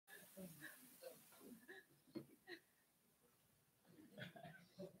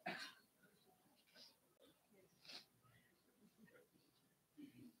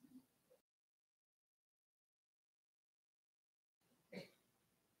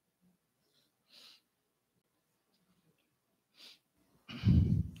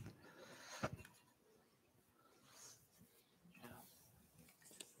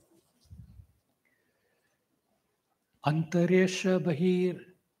Antaryasha Bahir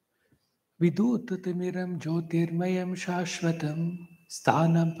Vidututimiram Jyotirmayam Shashvatam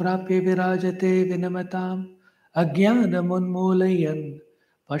Sthanam Prapya Virajate Vinamatam Ajnanamunmulayan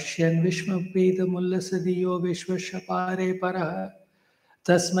Pashyan Vishmavedamullasadiyo Vishvashapare Paraha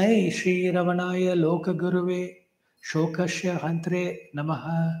Tasmai Shri Ramanaya Lokaguruve Shokasya Hantre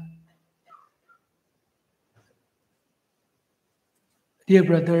Namaha. Dear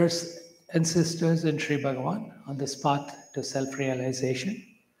brothers and sisters in Sri Bhagavan, on this path to self-realization,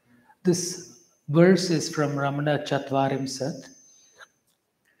 this verse is from Ramana Chatvarim Sat,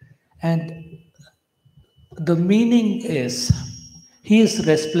 and the meaning is, he is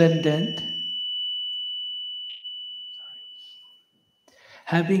resplendent,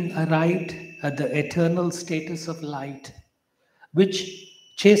 having arrived at the eternal status of light, which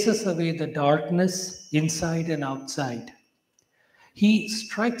chases away the darkness inside and outside. He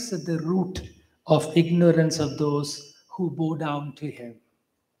strikes at the root of ignorance of those who bow down to him.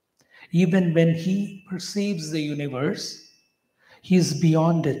 Even when he perceives the universe, he is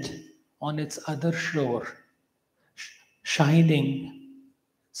beyond it, on its other shore, shining.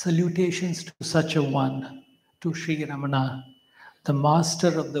 Salutations to such a one, to Sri Ramana, the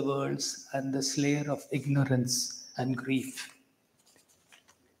master of the worlds and the slayer of ignorance and grief.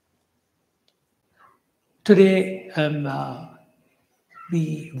 Today, I'm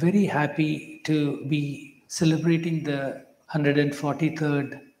be very happy to be celebrating the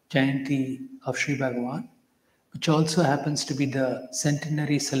 143rd Jayanthi of Sri Bhagavan, which also happens to be the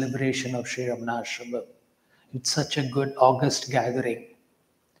centenary celebration of Sri Ramanasramam. It's such a good August gathering.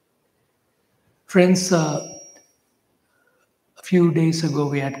 Friends, a few days ago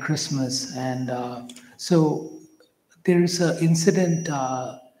we had Christmas, and so there is an incident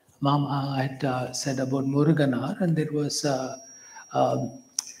Mama had said about Muruganar, and there was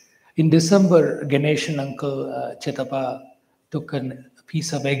in December, Ganeshan uncle Chetapa took a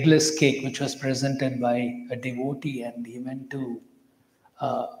piece of eggless cake which was presented by a devotee, and he went to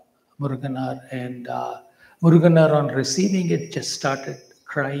Muruganar, and Muruganar, on receiving it, just started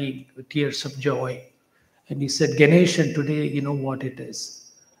crying with tears of joy. And he said, Ganeshan, today you know what it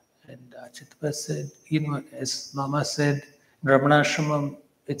is. And Chetapa said, you know, as Mama said, Ramanasramam,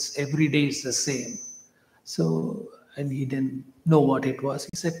 it's every day is the same. So, and he didn't know what it was.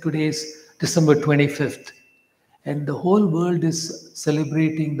 He said, today is December 25th. And the whole world is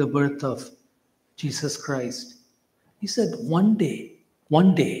celebrating the birth of Jesus Christ. He said, one day,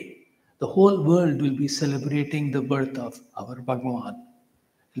 the whole world will be celebrating the birth of our Bhagavan.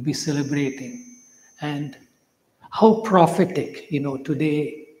 Will be celebrating. And how prophetic,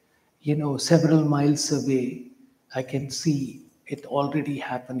 today, several miles away, I can see it already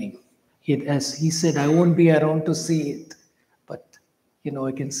happening. As he said, I won't be around to see it, but,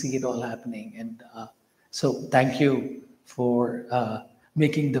 I can see it all happening. And so thank you for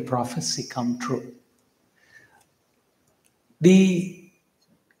making the prophecy come true.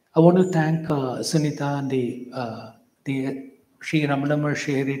 I want to thank Sunita and the Sri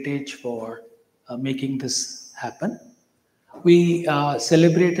Ramanamurti Heritage for making this happen. We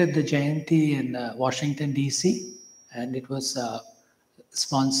celebrated the Jayanthi in Washington, D.C., and it was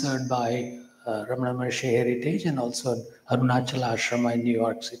sponsored by Ramanamurti Heritage and also Arunachala Ashrama in New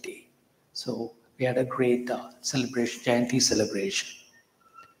York City. So we had a great celebration, Jayanthi celebration.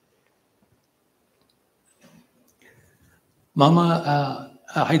 Mama,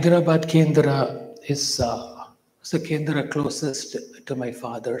 Hyderabad Kendra is the Kendra closest to my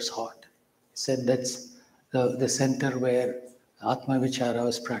father's heart. He said that's the center where Atma Vichara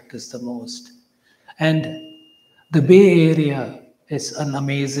was practiced the most. And the Bay Area is an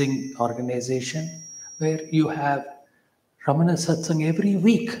amazing organization where you have Ramana Satsang every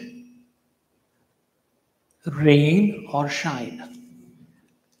week, rain or shine.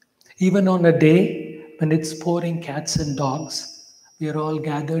 Even on a day when it's pouring cats and dogs, we are all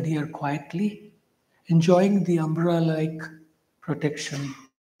gathered here quietly, enjoying the umbrella-like protection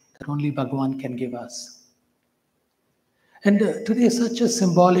that only Bhagavan can give us. And today is such a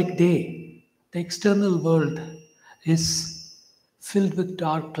symbolic day. The external world is filled with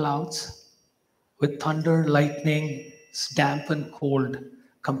dark clouds, with thunder, lightning, it's damp and cold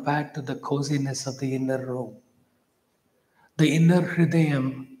compared to the coziness of the inner room. The inner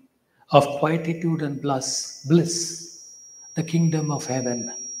hridayam of quietude and bliss, the kingdom of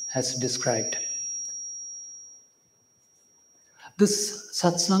heaven as described. This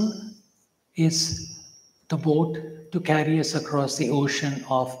satsang is the boat to carry us across the ocean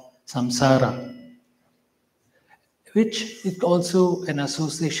of samsara, which is also an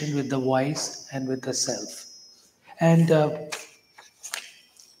association with the wise and with the self. And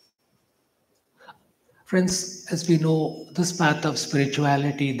Friends, as we know, this path of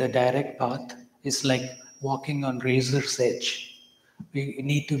spirituality, the direct path, is like walking on razor's edge. We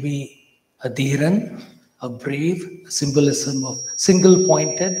need to be a dhiran, a brave, a symbolism of single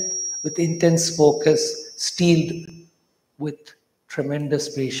pointed, with intense focus, steeled with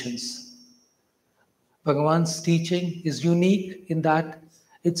tremendous patience. Bhagavan's teaching is unique in that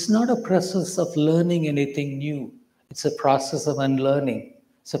it's not a process of learning anything new. It's a process of unlearning.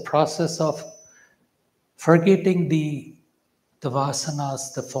 It's a process of forgetting the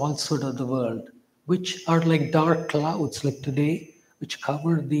vasanas, the falsehood of the world, which are like dark clouds like today, which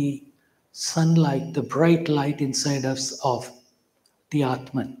cover the sunlight, the bright light inside us of the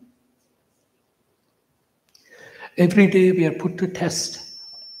Atman. Every day we are put to test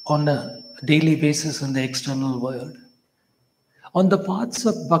on a daily basis in the external world. On the paths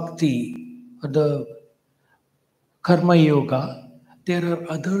of bhakti, or the karma yoga, there are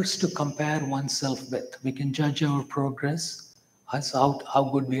others to compare oneself with. We can judge our progress as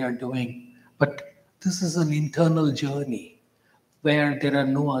how good we are doing. But this is an internal journey where there are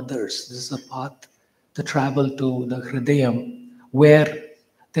no others. This is a path to travel to the Hridayam where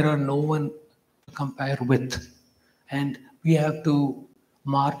there are no one to compare with. And we have to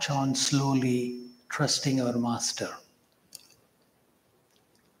march on slowly, trusting our master.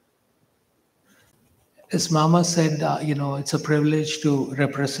 As Mama said, it's a privilege to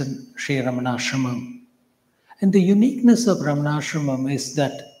represent Sri Ramanasramam. And the uniqueness of Ramanasramam is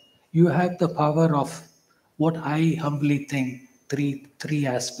that you have the power of what I humbly think three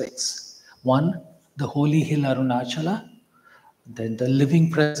aspects. One, the holy hill Arunachala, then the living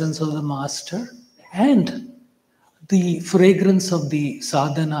presence of the master, and the fragrance of the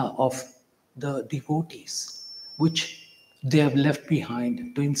sadhana of the devotees, which they have left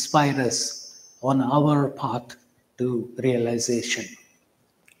behind to inspire us on our path to realization.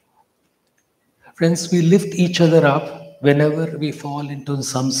 Friends, we lift each other up whenever we fall into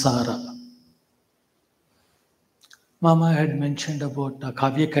samsara. Mama had mentioned about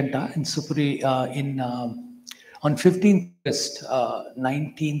Kavya Kanta in Supri on 15th August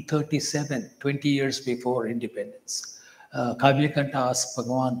 1937, 20 years before independence. Kavya Kanta asked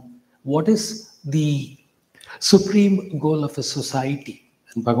Bhagavan, what is the supreme goal of a society?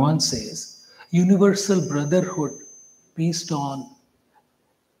 And Bhagavan says, universal brotherhood based on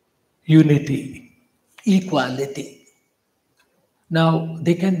unity, equality. Now,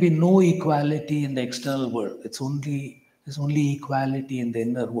 there can be no equality in the external world. There's only equality in the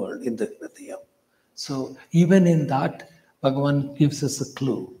inner world, in the Hridaya. So even in that, Bhagavan gives us a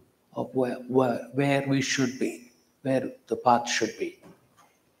clue of where we should be, where the path should be.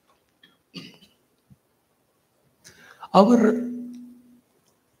 Our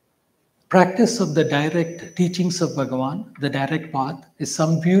practice of the direct teachings of Bhagavan, the direct path, is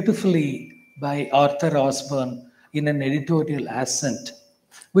summed beautifully by Arthur Osborne in an editorial ascent,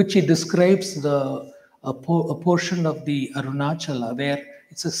 which he describes a portion of the Arunachala where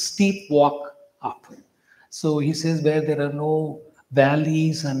it's a steep walk up. So he says where there are no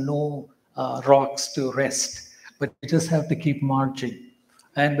valleys and no rocks to rest, but you just have to keep marching.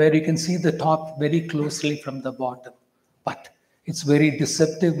 And where you can see the top very closely from the bottom. But it's very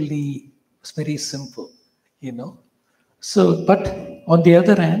deceptively, it's very simple, So, but on the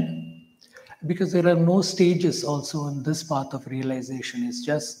other hand, because there are no stages also in this path of realization, it's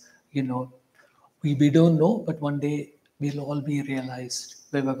just, we don't know, but one day we'll all be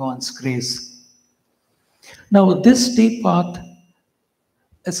realized by Bhagavan's grace. Now, this steep path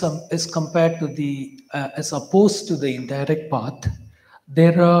is compared to as opposed to the indirect path,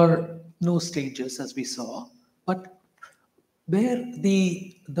 there are no stages as we saw, but where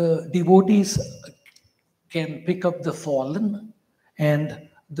the devotees can pick up the fallen and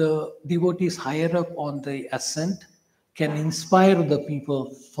the devotees higher up on the ascent can inspire the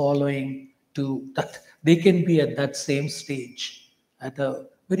people following to that they can be at that same stage at a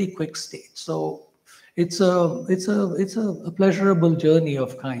very quick stage. So it's a pleasurable journey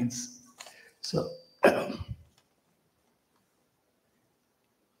of kinds. So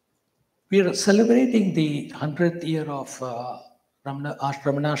we are celebrating the 100th year of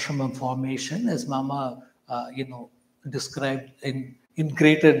Ramanasramam formation, as Mama, described in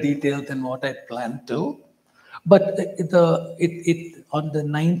greater detail than what I planned to. But on the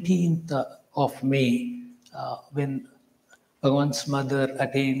 19th of May, when Bhagavan's mother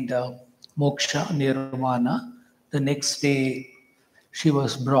attained moksha, nirvana, the next day she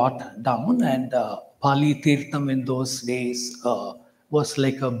was brought down, and Pali Tirtham in those days was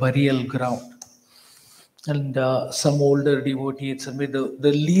like a burial ground. And some older devotee, it's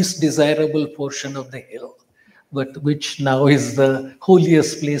the least desirable portion of the hill, but which now is the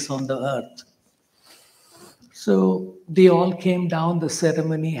holiest place on the earth. So they all came down, the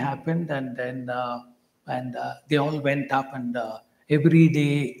ceremony happened, and then they all went up, and every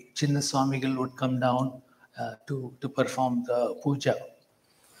day Chinnaswamigal would come down to perform the puja.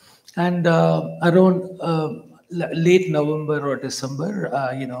 And around late November or December,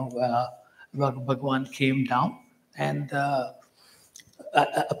 Bhagavan came down, and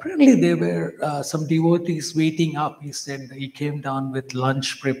apparently there were some devotees waiting up. He said he came down with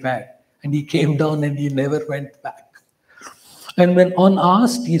lunch prepared, and he came down and he never went back. And when on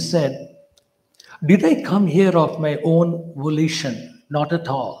asked, he said, "Did I come here of my own volition? Not at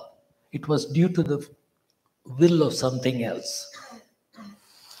all. It was due to the will of something else."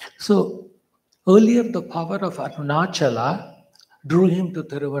 So earlier, the power of Arunachala drew him to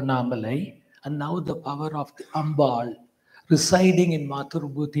Tiruvannamalai, and now the power of the Ambal residing in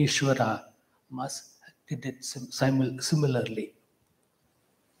Mathurabhuteshwara did it similarly.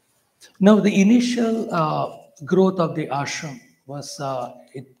 Now, the initial growth of the ashram was,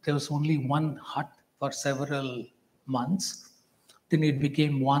 there was only one hut for several months. Then it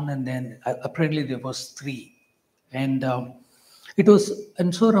became one, and then apparently there was three. And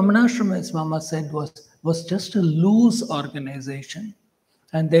and so Ramanasramam, as Mama said, was just a loose organization.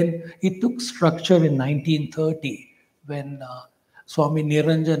 And then it took structure in 1930 when Swami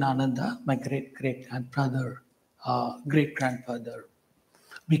Niranjanananda, my great-grandfather,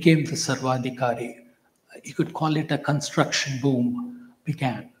 became the Sarvadhikari. You could call it a construction boom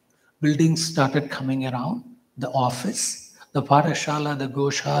began. Buildings started coming around, the office, the Parashala, the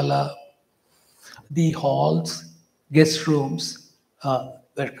Goshala, the halls, guest rooms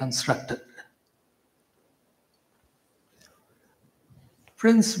were constructed.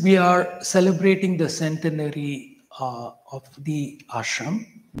 Friends, we are celebrating the centenary of the ashram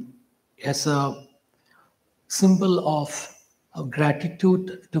as a symbol of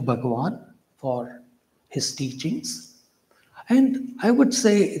gratitude to Bhagavan for his teachings. And I would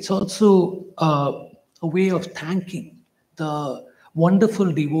say it's also a way of thanking the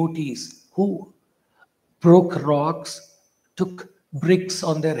wonderful devotees who broke rocks, took bricks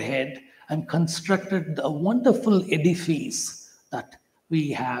on their head, and constructed a wonderful edifice that we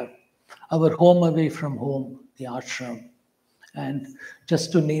have, our home away from home, the ashram. And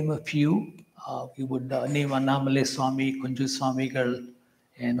just to name a few, we would name Annamalai Swami, Kunju Swamigal,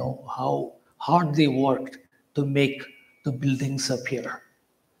 how hard they worked to make the buildings appear.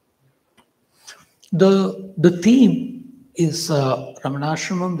 The theme is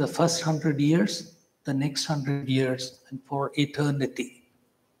Ramanasramam, the first 100 years, the next 100 years, and for eternity.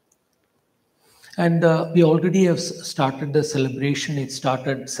 And we already have started the celebration. It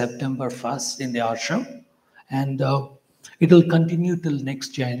started September 1st in the ashram, and it will continue till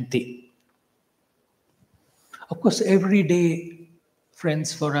next Jayanthi. Of course, every day,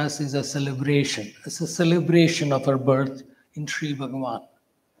 friends, for us is a celebration. It's a celebration of our birth in Sri Bhagavan,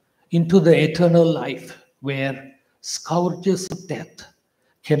 into the eternal life where scourges of death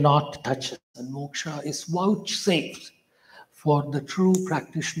cannot touch us, and moksha is vouchsafed for the true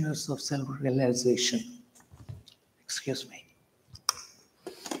practitioners of self-realization. Excuse me.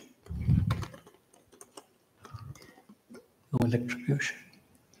 No electrocution.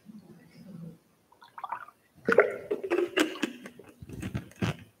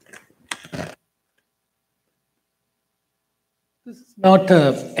 This is not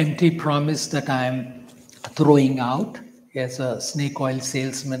an empty promise that I'm throwing out as a snake oil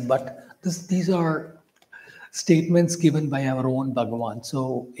salesman, but these are statements given by our own Bhagavan.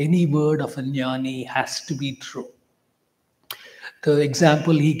 So any word of a jnani has to be true. The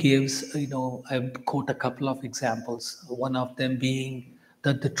example he gives, I quote a couple of examples. One of them being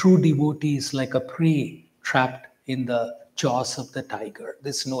that the true devotee is like a prey trapped in the jaws of the tiger.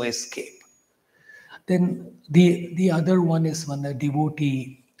 There's no escape. Then the other one is when a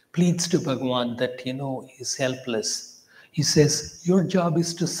devotee pleads to Bhagavan that, is helpless. He says, your job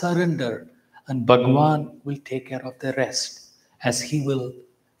is to surrender, and Bhagavan will take care of the rest as he will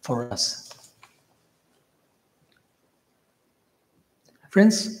for us.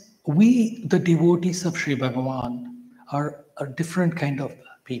 Friends, we, the devotees of Sri Bhagavan, are a different kind of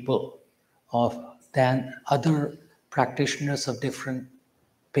people than other practitioners of different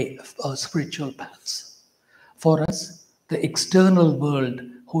spiritual paths. For us, the external world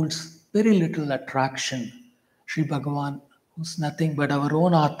holds very little attraction. Sri Bhagavan, who's nothing but our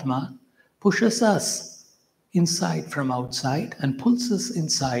own Atma, pushes us inside from outside and pulls us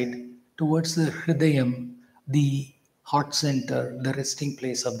inside towards the Hridayam, the heart center, the resting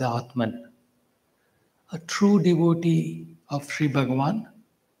place of the Atman. A true devotee of Sri Bhagavan,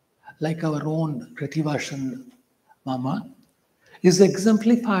 like our own Prativashan Mama, is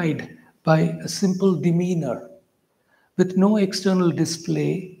exemplified by a simple demeanor. with no external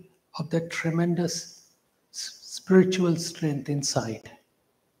display of that tremendous spiritual strength inside.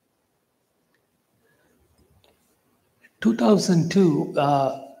 2002,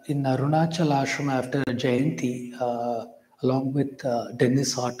 in Arunachal Ashram after Jayanthi, along with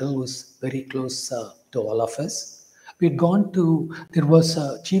Dennis Hartel, who's very close to all of us, we'd gone to, there was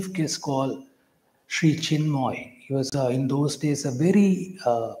a chief guest called Sri Chinmoy. He was in those days a very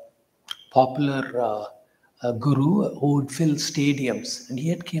popular guru who would fill stadiums, and he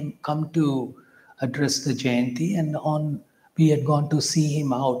had come to address the Jayanti, and we had gone to see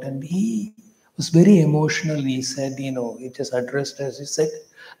him out, and he was very emotional. He said, he just addressed us. He said,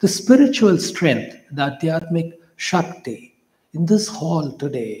 the spiritual strength, the Adhyatmic Shakti in this hall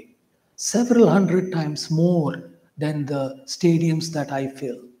today, several hundred times more than the stadiums that I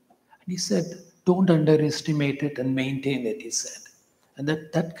fill. And he said, don't underestimate it and maintain it, he said. And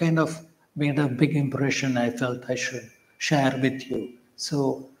that kind of made a big impression. I felt I should share with you.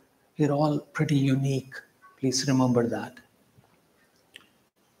 So we're all pretty unique. Please remember that.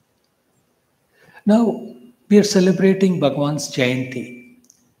 Now, we are celebrating Bhagavan's Jayanti.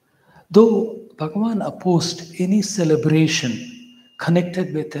 Though Bhagavan opposed any celebration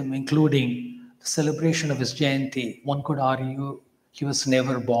connected with him, including the celebration of his Jayanti, one could argue he was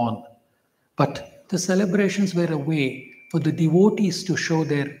never born. But the celebrations were a way for the devotees to show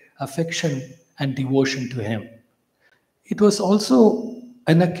their affection and devotion to him. It was also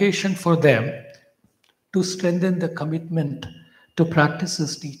an occasion for them to strengthen the commitment to practice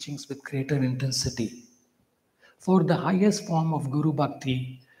his teachings with greater intensity. For the highest form of Guru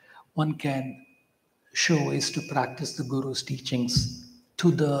Bhakti one can show is to practice the Guru's teachings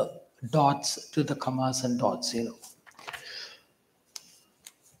to the dots, to the commas and dots,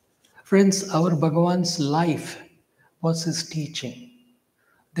 Friends, our Bhagavan's life was his teaching.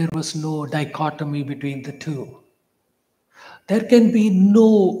 There was no dichotomy between the two. There can be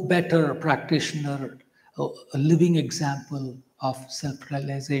no better practitioner, a living example of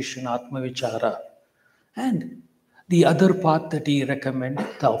self-realization, Atma-Vichara. And the other path that he recommended,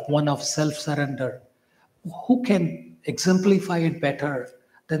 the one of self-surrender, who can exemplify it better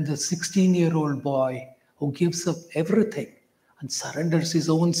than the 16-year-old boy who gives up everything and surrenders his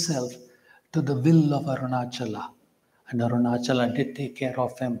own self to the will of Arunachala. And Arunachala did take care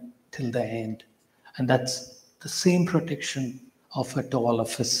of him till the end. And that's the same protection offered to all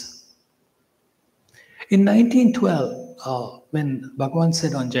of us. In 1912, when Bhagavan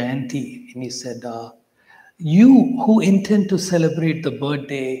said on Jayanti, and he said, you who intend to celebrate the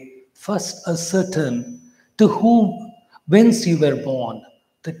birthday, first ascertain to whom, whence you were born,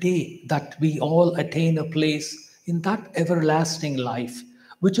 the day that we all attain a place in that everlasting life,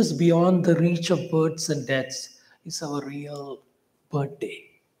 which is beyond the reach of births and deaths, is our real birthday.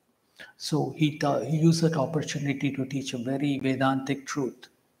 So he used that opportunity to teach a very Vedantic truth.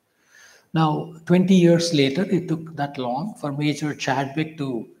 Now, 20 years later, it took that long for Major Chadwick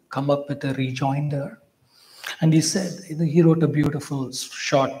to come up with a rejoinder. And he said, he wrote a beautiful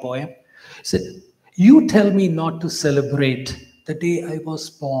short poem. He said, you tell me not to celebrate the day I was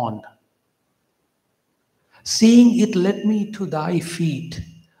born. Seeing it led me to thy feet,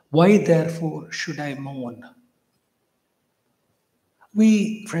 why therefore should I mourn?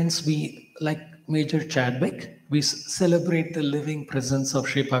 We, friends, like Major Chadwick, we celebrate the living presence of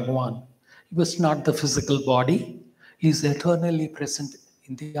Sri Bhagavan. He was not the physical body. He is eternally present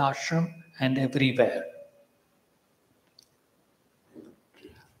in the ashram and everywhere.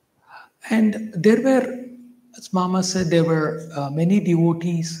 And there were, as Mama said, there were many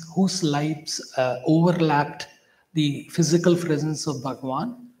devotees whose lives overlapped the physical presence of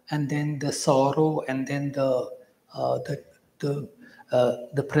Bhagavan, and then the sorrow, and then the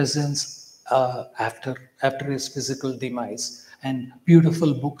presence after his physical demise. And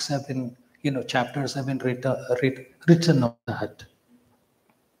beautiful books have been, chapters have been written on that.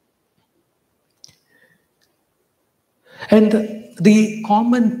 And the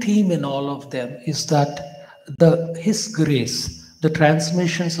common theme in all of them is that his grace, the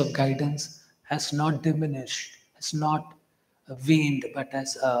transmissions of guidance, has not diminished, has not waned, but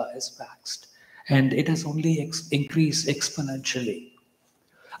has waxed. And it has only increased exponentially.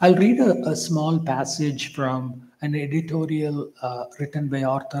 I'll read a small passage from an editorial written by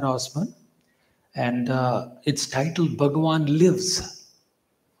Arthur Osborne, and it's titled Bhagavan Lives.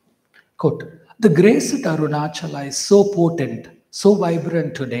 Quote, the grace at Arunachala is so potent, so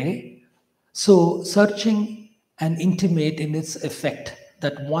vibrant today, so searching and intimate in its effect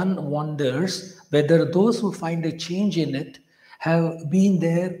that one wonders whether those who find a change in it have been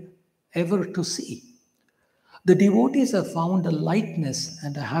there ever to see. The devotees have found a lightness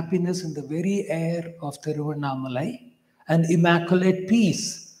and a happiness in the very air of Tiruvannamalai, an immaculate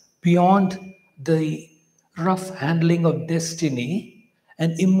peace beyond the rough handling of destiny,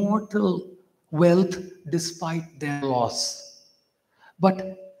 and immortal wealth despite their loss.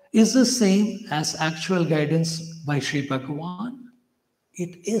 But is the same as actual guidance by Sri Bhagavan?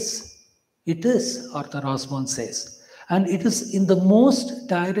 It is. It is, Arthur Osborne says. And it is in the most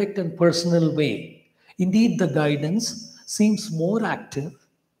direct and personal way. Indeed, the guidance seems more active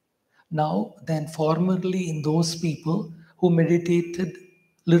now than formerly in those people who meditated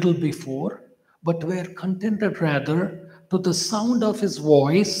little before, but were contented rather to the sound of his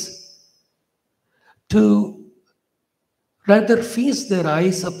voice, to rather feast their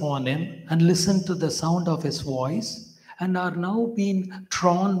eyes upon him and listen to the sound of his voice, and are now being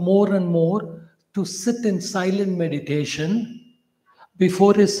drawn more and more to sit in silent meditation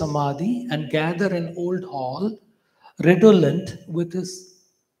before his samadhi and gather in old hall, redolent with his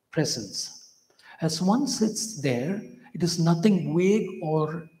presence. As one sits there, it is nothing vague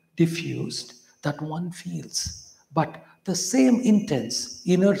or diffused that one feels, but the same intense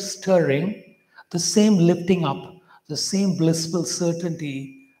inner stirring, the same lifting up, the same blissful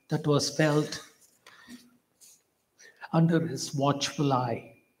certainty that was felt under his watchful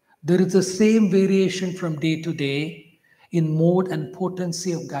eye. There is the same variation from day to day in mode and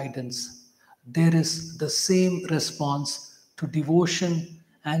potency of guidance. There is the same response to devotion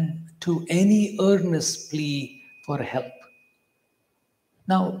and to any earnest plea for help.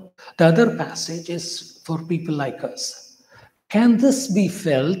 Now, the other passage is for people like us. Can this be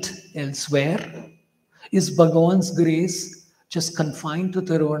felt elsewhere? Is Bhagavan's grace just confined to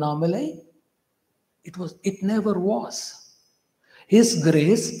Tiruvannamalai? It never was. His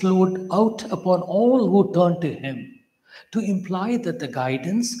grace flowed out upon all who turned to him. To imply that the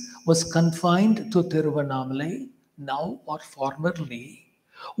guidance was confined to Tiruvannamalai now or formerly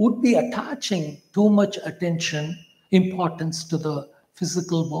would be attaching too much importance to the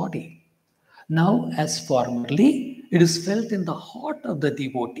physical body. Now, as formerly, it is felt in the heart of the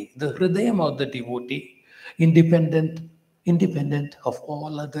devotee, the hridayam of the devotee, independent of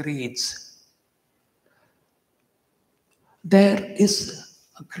all other aids. There is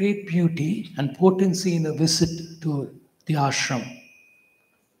a great beauty and potency in a visit to the ashram.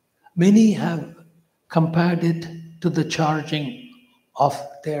 Many have compared it to the charging of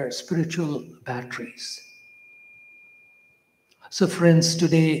their spiritual batteries. So friends,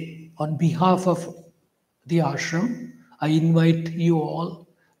 today, on behalf of the ashram, I invite you all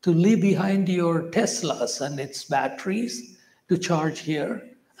to leave behind your Teslas and its batteries to charge here,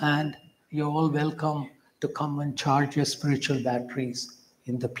 and you're all welcome to come and charge your spiritual batteries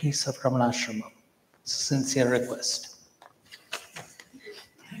in the peace of Ramanasramam. It's a sincere request.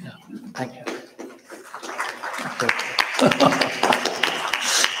 Yeah, thank you.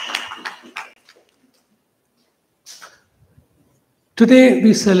 Today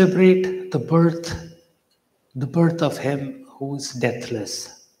we celebrate the birth of him who is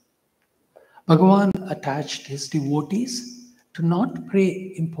deathless. Bhagavan attached his devotees to not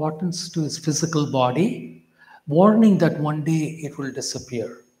pay importance to his physical body, warning that one day it will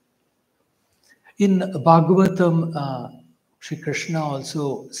disappear. In Bhagavatam, Sri Krishna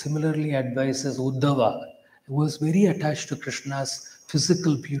also similarly advises Uddhava, who was very attached to Krishna's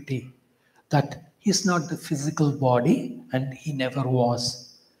physical beauty, that he's not the physical body and he never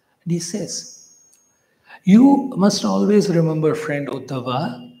was. And he says, you must always remember, friend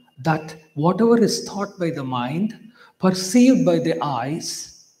Uddhava, that whatever is thought by the mind, perceived by the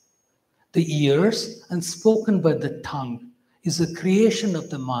eyes, the ears, and spoken by the tongue is a creation of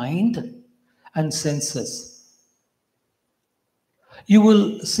the mind and senses. You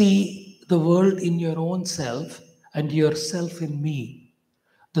will see the world in your own self and yourself in me,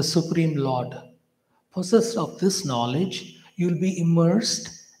 the Supreme Lord. Possessed of this knowledge, you'll be immersed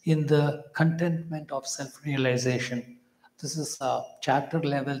in the contentment of self-realization. This is chapter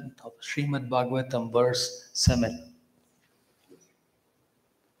 11 of Srimad Bhagavatam, verse 7.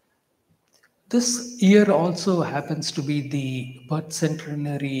 This year also happens to be the birth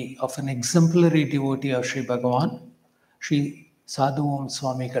centenary of an exemplary devotee of Sri Bhagavan, Sri Sadhuvam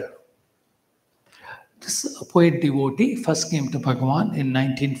Swamigal. This poet devotee first came to Bhagavan in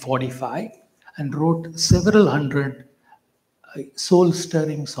 1945 and wrote several hundred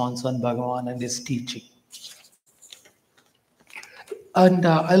soul-stirring songs on Bhagavan and his teaching. And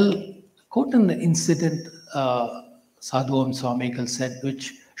I'll quote an incident Sadhuvam Swamigal said,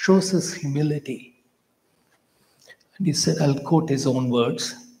 which shows his humility. And he said, I'll quote his own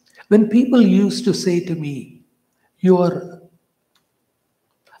words. When people used to say to me, you are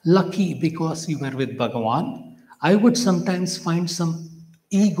lucky because you were with Bhagavan, I would sometimes find some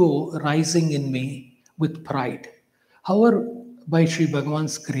ego rising in me with pride. However, by Sri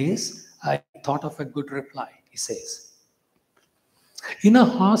Bhagavan's grace, I thought of a good reply. He says, in a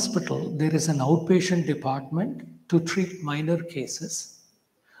hospital, there is an outpatient department to treat minor cases,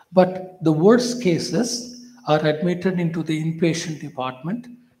 but the worst cases are admitted into the inpatient department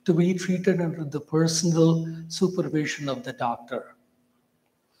to be treated under the personal supervision of the doctor.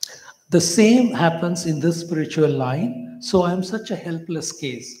 The same happens in this spiritual line. So I am such a helpless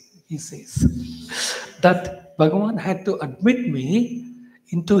case, he says, that Bhagavan had to admit me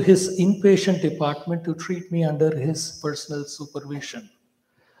into his inpatient department to treat me under his personal supervision.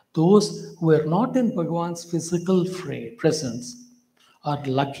 Those who are not in Bhagavan's physical presence are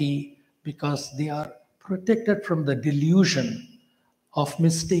lucky because they are protected from the delusion of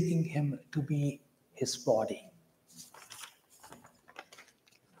mistaking him to be his body.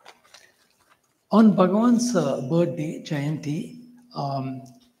 On Bhagavan's birthday, Jayanthi,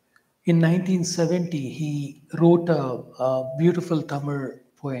 in 1970, he wrote a beautiful Tamil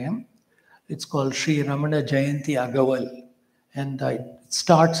poem. It's called Sri Ramana Jayanthi Agaval. And it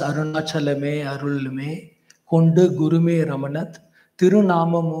starts Arunachalame Arulame Kondu Gurume Ramanath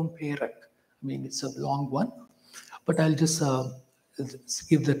Tirunamamum Perak. I mean, it's a long one, but I'll just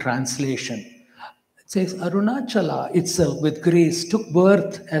give the translation. It says, Arunachala itself with grace took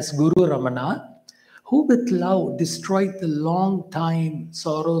birth as Guru Ramana, who with love destroyed the long time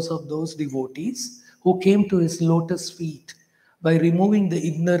sorrows of those devotees who came to his lotus feet by removing the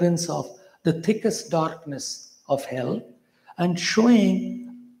ignorance of the thickest darkness of hell and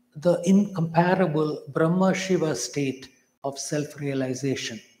showing the incomparable Brahma Shiva state of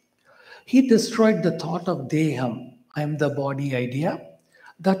self-realization. He destroyed the thought of Deham, I am the body idea,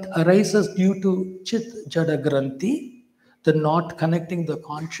 that arises due to Chit Jada Granthi, the knot connecting the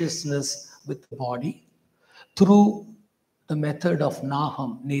consciousness with the body, through the method of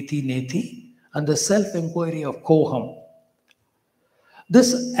Naham, Neti Neti, and the self-inquiry of Koham.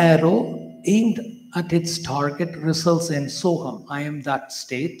 This arrow aimed at its target results in Soham, I am that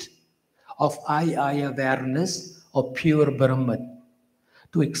state of I awareness of pure Brahman.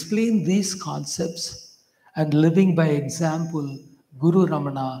 To explain these concepts and living by example, Guru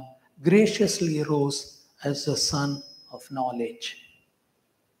Ramana graciously rose as the son of knowledge.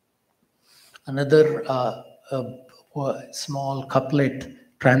 Another small couplet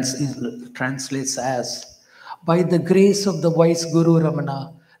translates as, by the grace of the wise Guru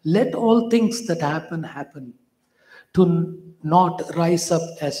Ramana, let all things that happen, happen. To not rise up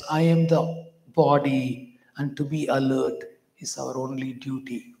as I am the body and to be alert is our only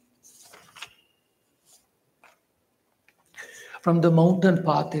duty. From the mountain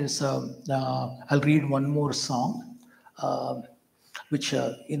path is, I'll read one more song, which,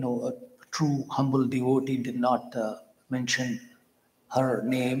 a true humble devotee did not mention her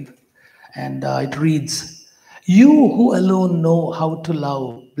name. And it reads, you who alone know how to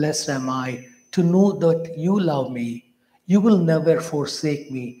love, blessed am I to know that you love me. You will never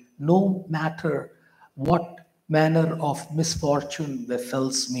forsake me, no matter what manner of misfortune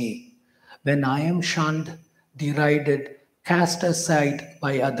befalls me. When I am shunned, derided, cast aside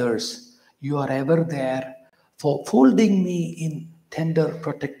by others, you are ever there for folding me in tender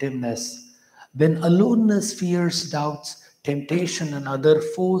protectiveness. When aloneness, fears, doubts, temptation, and other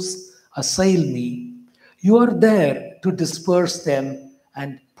foes assail me, you are there to disperse them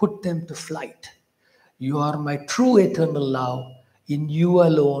and put them to flight. You are my true eternal love. In you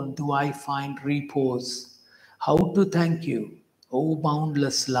alone do I find repose. How to thank you, O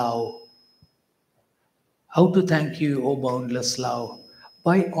boundless love. How to thank you, O boundless love,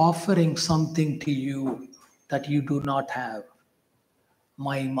 by offering something to you that you do not have,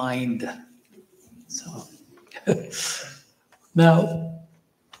 my mind. So, now,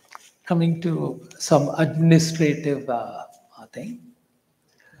 coming to some administrative thing.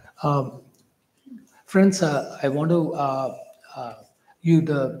 Friends, I want to,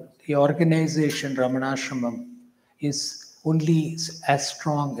 the organization Ramanasramam is only as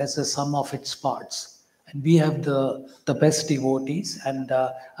strong as the sum of its parts. And we have the best devotees, and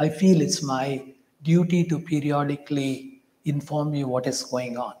I feel it's my duty to periodically inform you what is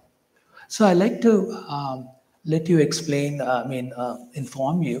going on. So I like to let you explain,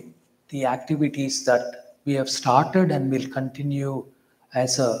 inform you the activities that we have started and will continue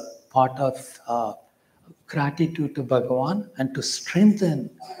as a part of gratitude to Bhagavan and to strengthen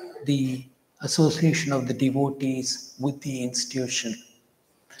the association of the devotees with the institution.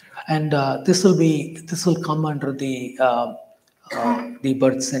 And this will come under the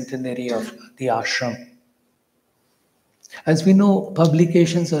birth centenary of the ashram. As we know,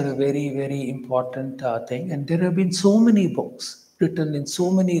 publications are a very, very important thing, and there have been so many books written in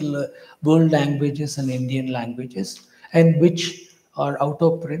so many world languages and Indian languages. and which are out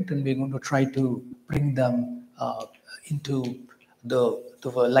of print, and we're going to try to bring them into the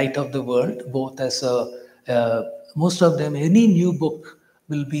light of the world, both as most of them, any new book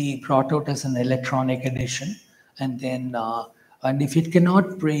will be brought out as an electronic edition, and then and if it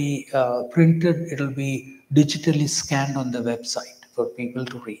cannot be printed, it'll be digitally scanned on the website for people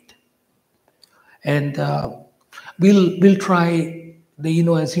to read. And we'll try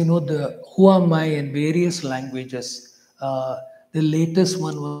the, as you know, the Who Am I in various languages. The latest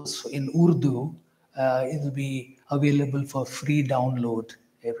one was in Urdu. It will be available for free download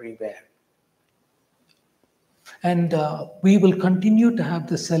everywhere. And we will continue to have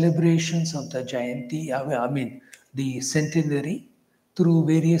the celebrations of the Jayanti, I mean the centenary, through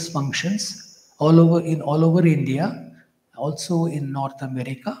various functions all over India, also in North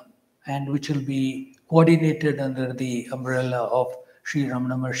America, and which will be coordinated under the umbrella of Sri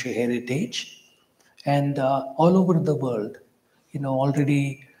Ramanasramam Heritage, and all over the world.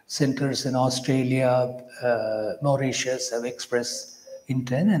 Already centers in Australia, Mauritius have expressed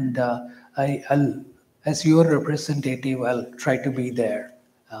intent, and I'll, as your representative, I'll try to be there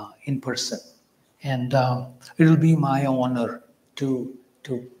in person, and it'll be my honor to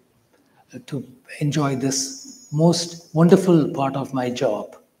to enjoy this most wonderful part of my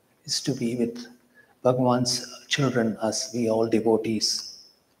job, is to be with Bhagavan's children, as we all devotees.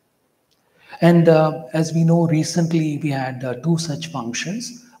 And as we know, recently we had two such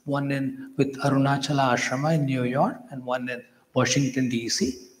functions, one with Arunachala Ashrama in New York and one in Washington,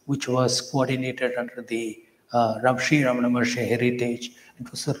 D.C., which was coordinated under the Sri Ramanasramam Heritage. It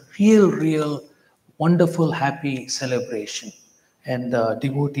was a real, wonderful, happy celebration, and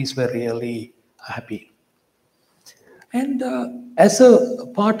devotees were really happy. And as a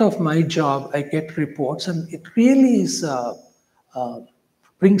part of my job, I get reports, and it really is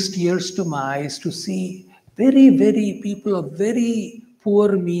brings tears to my eyes to see very people of very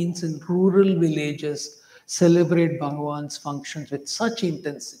poor means in rural villages celebrate Bhagavan's functions with such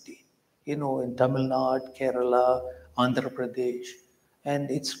intensity. In Tamil Nadu, Kerala, Andhra Pradesh, and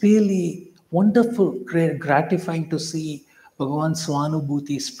it's really wonderful, gratifying to see Bhagavan's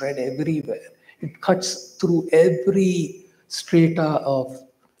Swanubhuti spread everywhere. It cuts through every strata of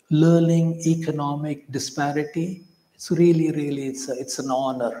learning, economic disparity. It's really, it's an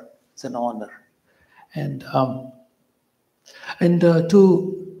honor. It's an honor. And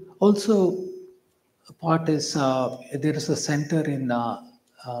to also, part is there is a center in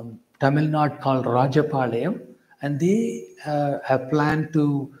Tamil Nadu called Rajapalayam, and they have planned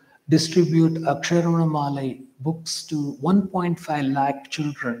to distribute Aksharamanamala books to 1.5 lakh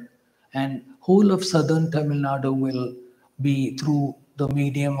children, and whole of southern Tamil Nadu will be through the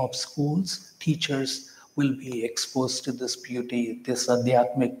medium of schools. Teachers will be exposed to this beauty, this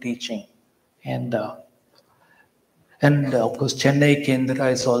Adhyatmic teaching. And of course, Chennai Kendra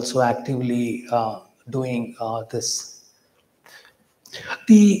is also actively doing this.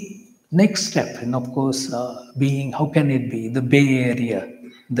 The next step, and of course, being, how can it be, the Bay Area,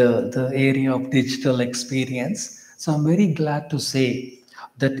 the area of digital experience. So I'm very glad to say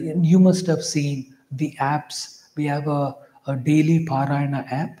that you must have seen the apps. We have a daily Parayana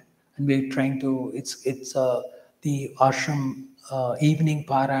app, and we're trying to, it's the ashram evening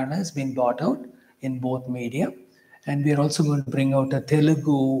Parayana has been brought out in both media, and we're also going to bring out a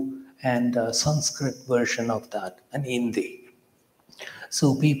Telugu and Sanskrit version of that, and Hindi.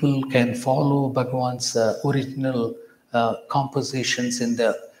 So people can follow Bhagavan's original compositions in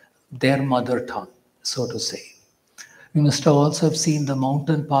their mother tongue, so to say. You must also have seen the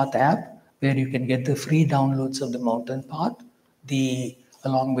Mountain Path app, where you can get the free downloads of the Mountain Path,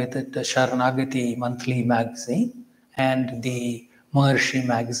 along with it, the Sharanagati monthly magazine, and the Maharshi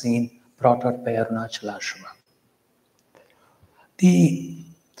magazine brought out by Arunachala Ashrama.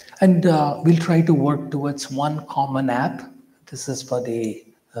 And we'll try to work towards one common app. This is for the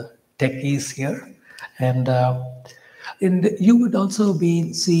techies here. And you would also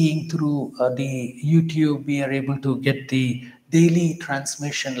be seeing through the YouTube, we are able to get the daily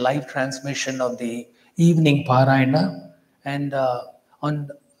transmission, live transmission of the evening Parayana. And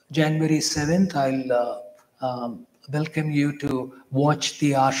on January 7th, I'll welcome you to watch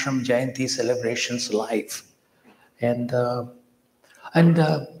the Ashram Jayanti celebrations live. And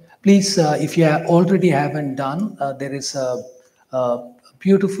please, if you already haven't done, there is a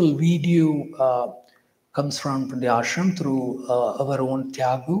beautiful video comes from the ashram through our own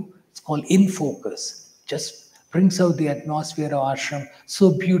Tyagu. It's called In Focus. Just brings out the atmosphere of ashram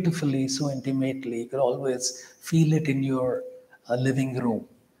so beautifully, so intimately. You can always feel it in your living room.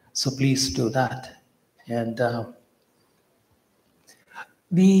 So please do that. And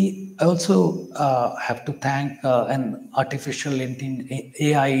We also have to thank an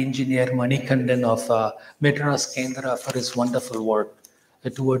AI engineer, Manikandan of Madras Kendra, for his wonderful work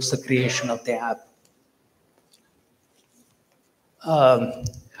towards the creation of the app. Um,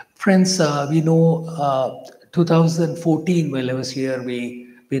 Friends, we know 2014, while I was here, we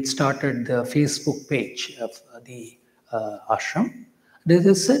started the Facebook page of the ashram.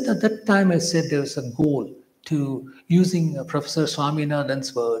 They said at that time, I said there was a goal to using Professor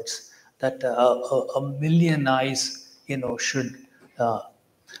Swaminathan's words that a million eyes, should uh,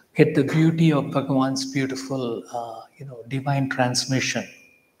 get the beauty of Bhagavan's beautiful, divine transmission.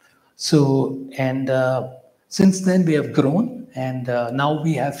 So, and since then we have grown, and now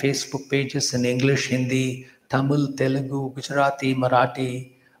we have Facebook pages in English, Hindi, Tamil, Telugu, Gujarati,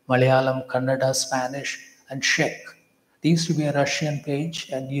 Marathi, Malayalam, Kannada, Spanish, and Czech. There used to be a Russian page,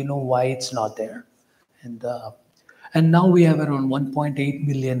 and you know why it's not there. And now we have around 1.8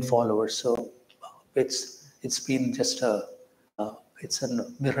 million followers. So it's been just it's a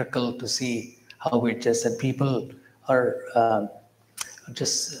miracle to see how it just that people are.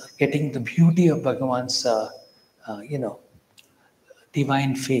 Just getting the beauty of Bhagavan's,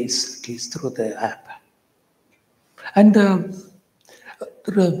 divine face, at least through the app. And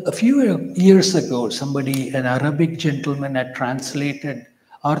a few years ago, an Arabic gentleman, had translated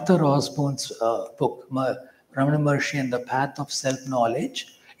Arthur Osborne's book, Ramana Maharshi and the Path of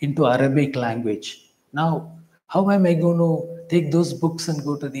Self-Knowledge, into Arabic language. Now, how am I going to take those books and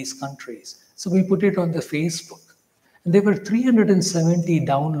go to these countries? So we put it on the Facebook. And there were 370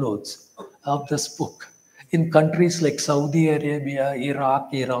 downloads of this book in countries like Saudi Arabia,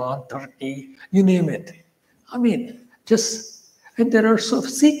 Iraq, Iran, Turkey, you name it. I mean, and there are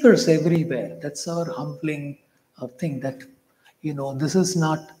seekers everywhere. That's our humbling thing that, this is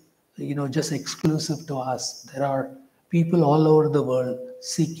not, just exclusive to us. There are people all over the world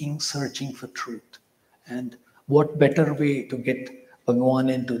searching for truth. And what better way to get Bhagavan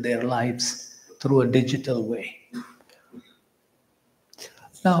into their lives through a digital way?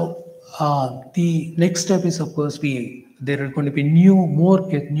 Now, the next step is, of course, there are going to be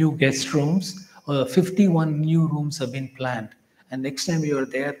new guest rooms. 51 new rooms have been planned. And next time you are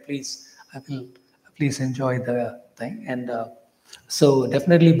there, please enjoy the thing. And so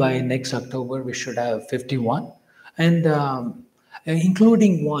definitely by next October, we should have 51. And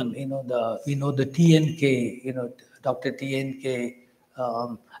including one, the TNK, Dr. TNK,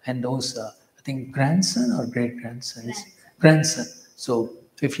 and those, I think, grandson or great-grandsons? Grandson. So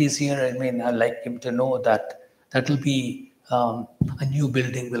if he's here, I'd like him to know that will be a new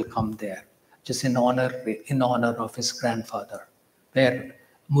building will come there, just in honor of his grandfather, where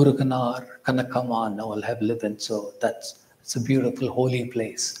Murugan or Kanakama all have lived in. So it's a beautiful holy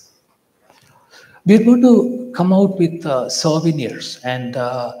place. We're going to come out with souvenirs, and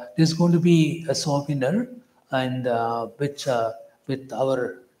there's going to be a souvenir, and with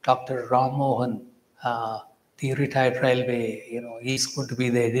our Dr. Ram Mohan, the retired railway, he's going to be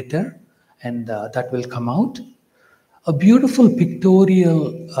the editor, and that will come out. A beautiful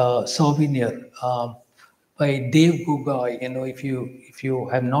pictorial souvenir by Dave Gugai. If you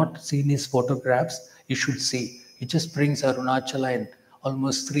have not seen his photographs, you should see. It just brings Arunachala in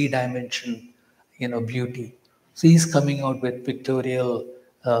almost 3-dimension, beauty. So he's coming out with pictorial,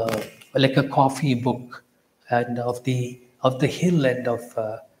 like a coffee book, and of the hill and of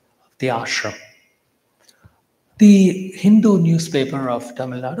the ashram. The Hindu newspaper of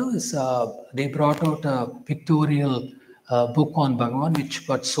Tamil Nadu they brought out a pictorial book on Bhagavan, which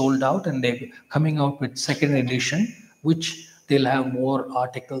got sold out, and they're coming out with second edition, which they'll have more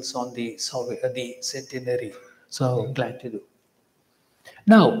articles on the centenary. So glad to do.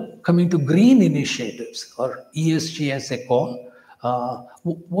 Now, coming to green initiatives, or ESG as they call,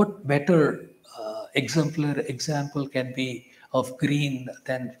 what better example can be of green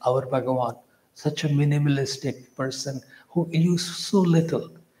than our Bhagavan? Such a minimalistic person who used so little,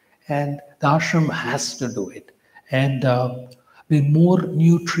 and the ashram has to do it. And the more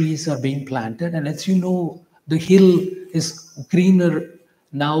new trees are being planted, and as you know, the hill is greener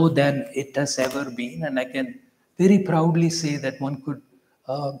now than it has ever been, and I can very proudly say that one could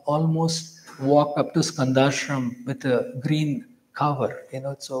almost walk up to Skandashram with a green cover,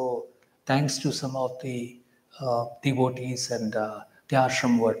 So thanks to some of the devotees and the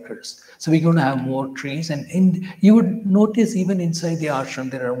ashram workers. So we're going to have more trees, and you would notice even inside the ashram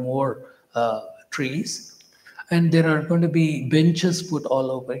there are more trees, and there are going to be benches put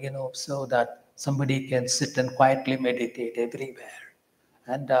all over, so that somebody can sit and quietly meditate everywhere.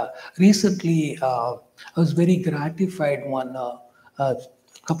 And recently, I was very gratified. A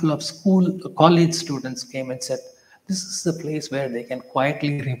couple of college students came and said, This is the place where they can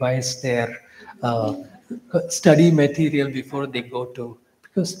quietly revise their uh, study material before they go to,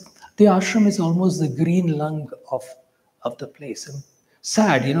 because the ashram is almost the green lung of the place. And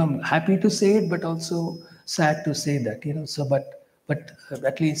sad, I'm happy to say it, but also sad to say that, so but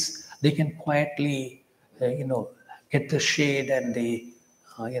at least they can quietly, get the shade and the,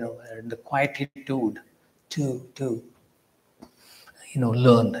 and the quietude to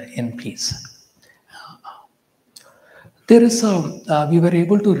learn in peace. There is we were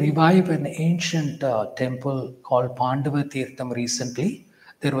able to revive an ancient temple called Pandava Tirtham recently.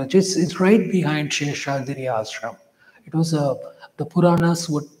 There was it's right behind Sheshadri Ashram. It was the Puranas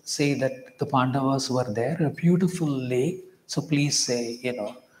would say that the Pandavas were there, a beautiful lake. So please say,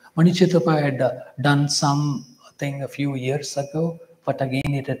 Manichitapa had done something a few years ago, but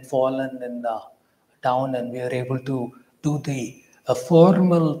again it had fallen in down, and we were able to do the a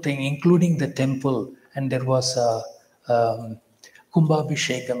formal thing, including the temple, and there was a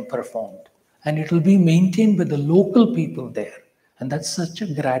Kumbhabhishekam performed, and it will be maintained by the local people there, and that's such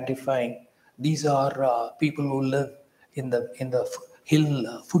a gratifying. These are people who live in the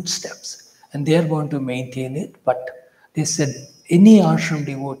hill footsteps, and they are going to maintain it. But they said any ashram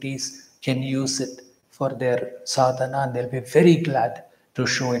devotees can use it for their sadhana, and they'll be very glad to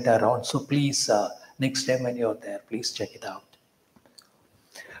show it around. So please, next time when you're there, please check it out.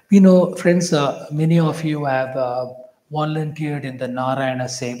 Friends, many of you have volunteered in the Narayana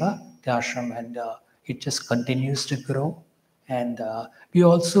Seva, the ashram, and it just continues to grow. And we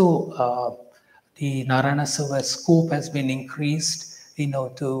also, the Narayana Seva scope has been increased,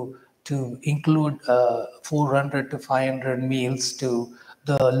 to include 400 to 500 meals to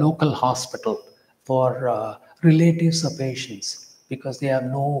the local hospital for relatives of patients, because they have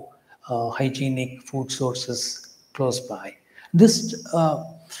no hygienic food sources close by. This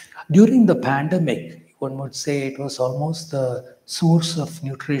during the pandemic, one would say it was almost the source of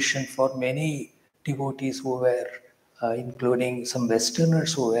nutrition for many devotees who were, including some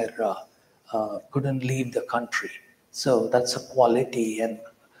Westerners who were couldn't leave the country. So that's a quality, and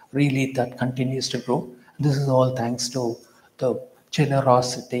really that continues to grow. This is all thanks to the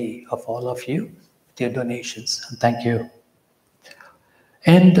generosity of all of you with your donations. And thank you.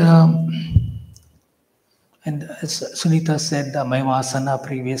 And as Sunita said, my vasana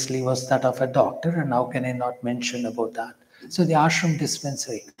previously was that of a doctor, and how can I not mention about that? So the ashram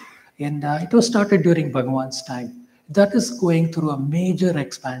dispensary, and it was started during Bhagavan's time. That is going through a major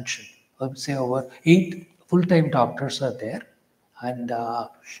expansion. I would say over 8 full-time doctors are there, and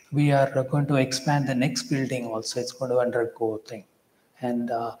we are going to expand the next building also. It's going to undergo a thing, and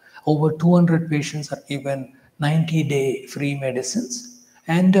over 200 patients are given 90-day free medicines.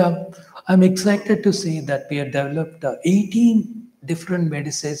 And I'm excited to say that we have developed 18 different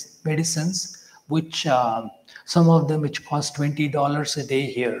medicines, which some of them which cost $20 a day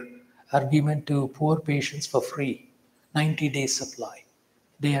here are given to poor patients for free, 90-day supply.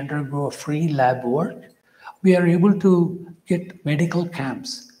 They undergo a free lab work. We are able to get medical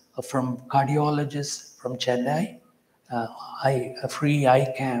camps from cardiologists from Chennai, free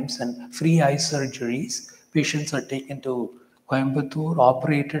eye camps and free eye surgeries. Patients are taken to Coimbatore,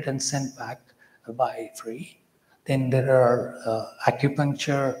 operated and sent back by free. Then there are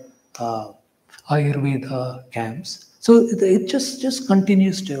acupuncture, Ayurveda camps. So it just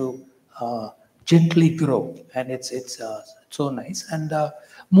continues to gently grow, and it's so nice. And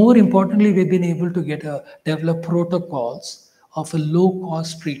more importantly, we've been able to develop protocols of a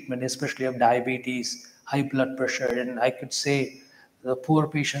low-cost treatment, especially of diabetes, high blood pressure, and I could say the poor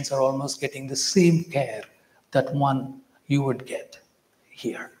patients are almost getting the same care that one you would get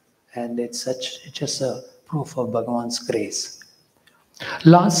here. And it's just a proof of Bhagavan's grace.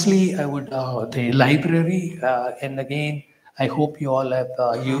 Lastly, I would, the library, and again, I hope you all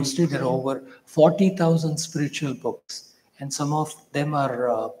have used it. There are over 40,000 spiritual books, and some of them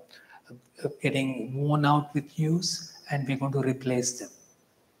are getting worn out with use, and we're going to replace them.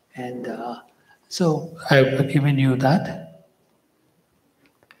 And so I've given you that.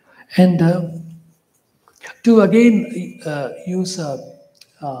 And to again use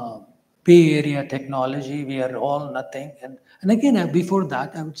Bay Area technology, we are all nothing. And again, before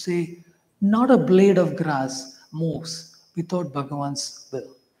that, I would say, not a blade of grass moves without Bhagavan's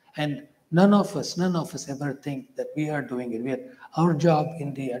will. And none of us ever think that we are doing it. Our job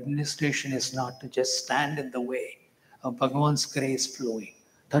in the administration is not to just stand in the way of Bhagavan's grace flowing.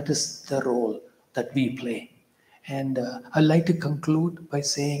 That is the role that we play. And I'd like to conclude by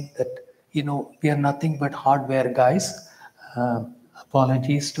saying that, we are nothing but hardware guys.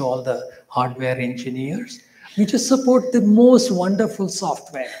 Apologies to all the hardware engineers. We just support the most wonderful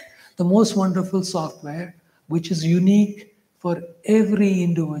software. The most wonderful software which is unique for every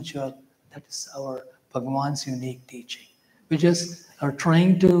individual. That is our Bhagavan's unique teaching. We just are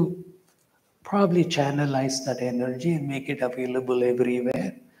trying to probably channelize that energy and make it available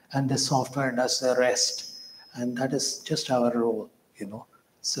everywhere. And the software does the rest. And that is just our role,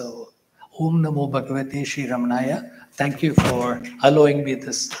 So, Om Namo Bhagavate Shri Ramanaya. Thank you for allowing me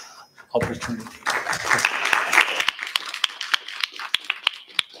this opportunity.